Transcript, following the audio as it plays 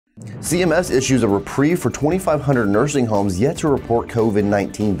CMS issues a reprieve for 2,500 nursing homes yet to report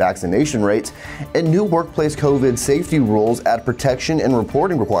COVID-19 vaccination rates, and new workplace COVID safety rules add protection and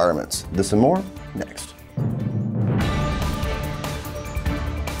reporting requirements. This and more next.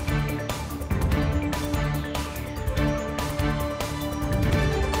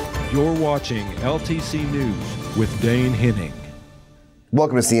 You're watching LTC News with Dane Henning.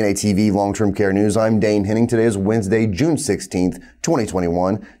 Welcome to CNA TV Long-Term Care News. I'm Dane Henning. Today is Wednesday, June 16th,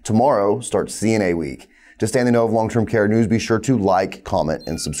 2021. Tomorrow starts CNA Week. To stay in the know of long-term care news, be sure to like, comment,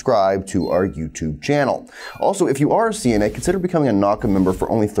 and subscribe to our YouTube channel. Also, if you are a CNA, consider becoming a NAHCA member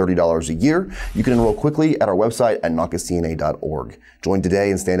for only $30 a year. You can enroll quickly at our website at NAHCACNA.org. Join today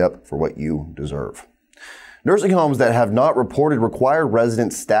and stand up for what you deserve. Nursing homes that have not reported required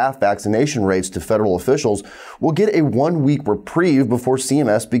resident staff vaccination rates to federal officials will get a one-week reprieve before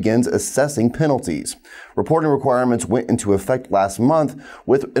CMS begins assessing penalties. Reporting requirements went into effect last month,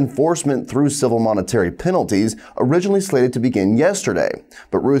 with enforcement through civil monetary penalties originally slated to begin yesterday.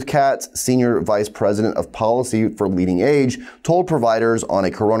 But Ruth Katz, Senior Vice President of Policy for Leading Age, told providers on a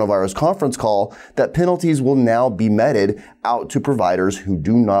coronavirus conference call that penalties will now be meted out to providers who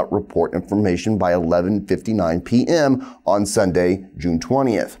do not report information by 11:59 p.m. on Sunday, June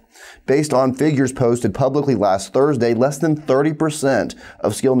 20th. Based on figures posted publicly last Thursday, less than 30%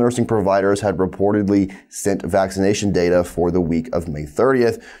 of skilled nursing providers had reportedly sent vaccination data for the week of May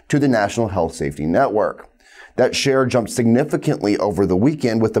 30th to the National Health Safety Network. That share jumped significantly over the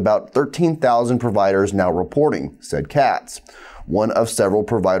weekend, with about 13,000 providers now reporting, said Katz, one of several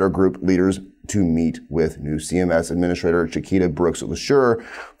provider group leaders to meet with new CMS Administrator Chiquita Brooks-LaSure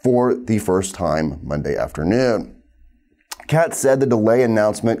for the first time Monday afternoon. Katz said the delay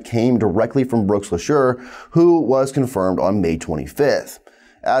announcement came directly from Brooks-LaSure, who was confirmed on May 25th.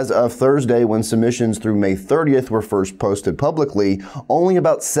 As of Thursday, when submissions through May 30th were first posted publicly, only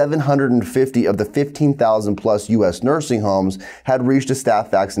about 750 of the 15,000 plus U.S. nursing homes had reached a staff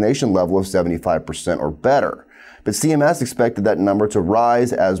vaccination level of 75% or better. But CMS expected that number to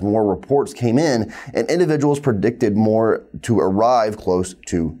rise as more reports came in and individuals predicted more to arrive close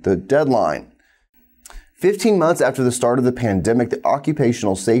to the deadline. 15 months after the start of the pandemic, the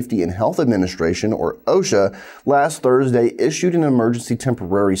Occupational Safety and Health Administration, or OSHA, last Thursday issued an emergency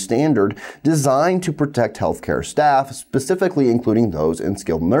temporary standard designed to protect healthcare staff, specifically including those in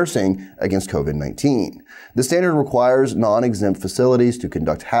skilled nursing, against COVID-19. The standard requires non-exempt facilities to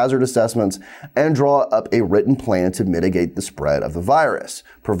conduct hazard assessments and draw up a written plan to mitigate the spread of the virus,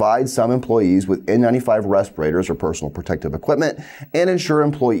 provide some employees with N95 respirators or personal protective equipment, and ensure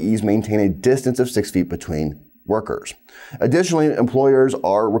employees maintain a distance of 6 feet between workers. Additionally, employers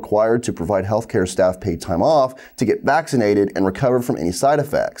are required to provide healthcare staff paid time off to get vaccinated and recover from any side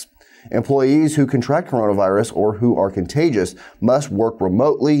effects. Employees who contract coronavirus or who are contagious must work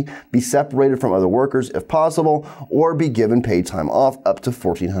remotely, be separated from other workers if possible, or be given paid time off up to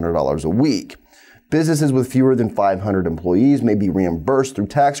 $1,400 a week. Businesses with fewer than 500 employees may be reimbursed through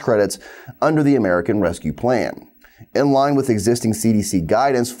tax credits under the American Rescue Plan. In line with existing CDC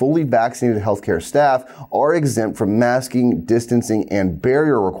guidance, fully vaccinated healthcare staff are exempt from masking, distancing, and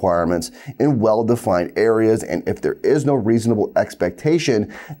barrier requirements in well-defined areas, and if there is no reasonable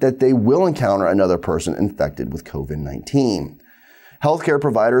expectation that they will encounter another person infected with COVID-19. Healthcare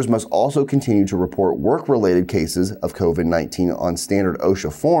providers must also continue to report work-related cases of COVID-19 on standard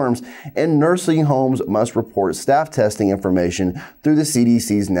OSHA forms, and nursing homes must report staff testing information through the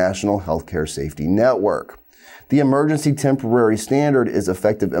CDC's National Healthcare Safety Network. The emergency temporary standard is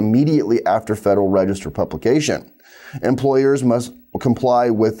effective immediately after Federal Register publication. Employers must comply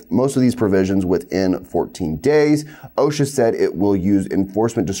with most of these provisions within 14 days. OSHA said it will use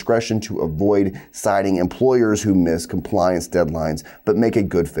enforcement discretion to avoid citing employers who miss compliance deadlines, but make a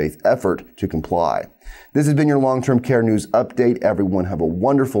good faith effort to comply. This has been your long-term care news update. Everyone have a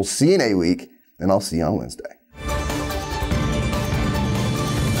wonderful CNA week, and I'll see you on Wednesday.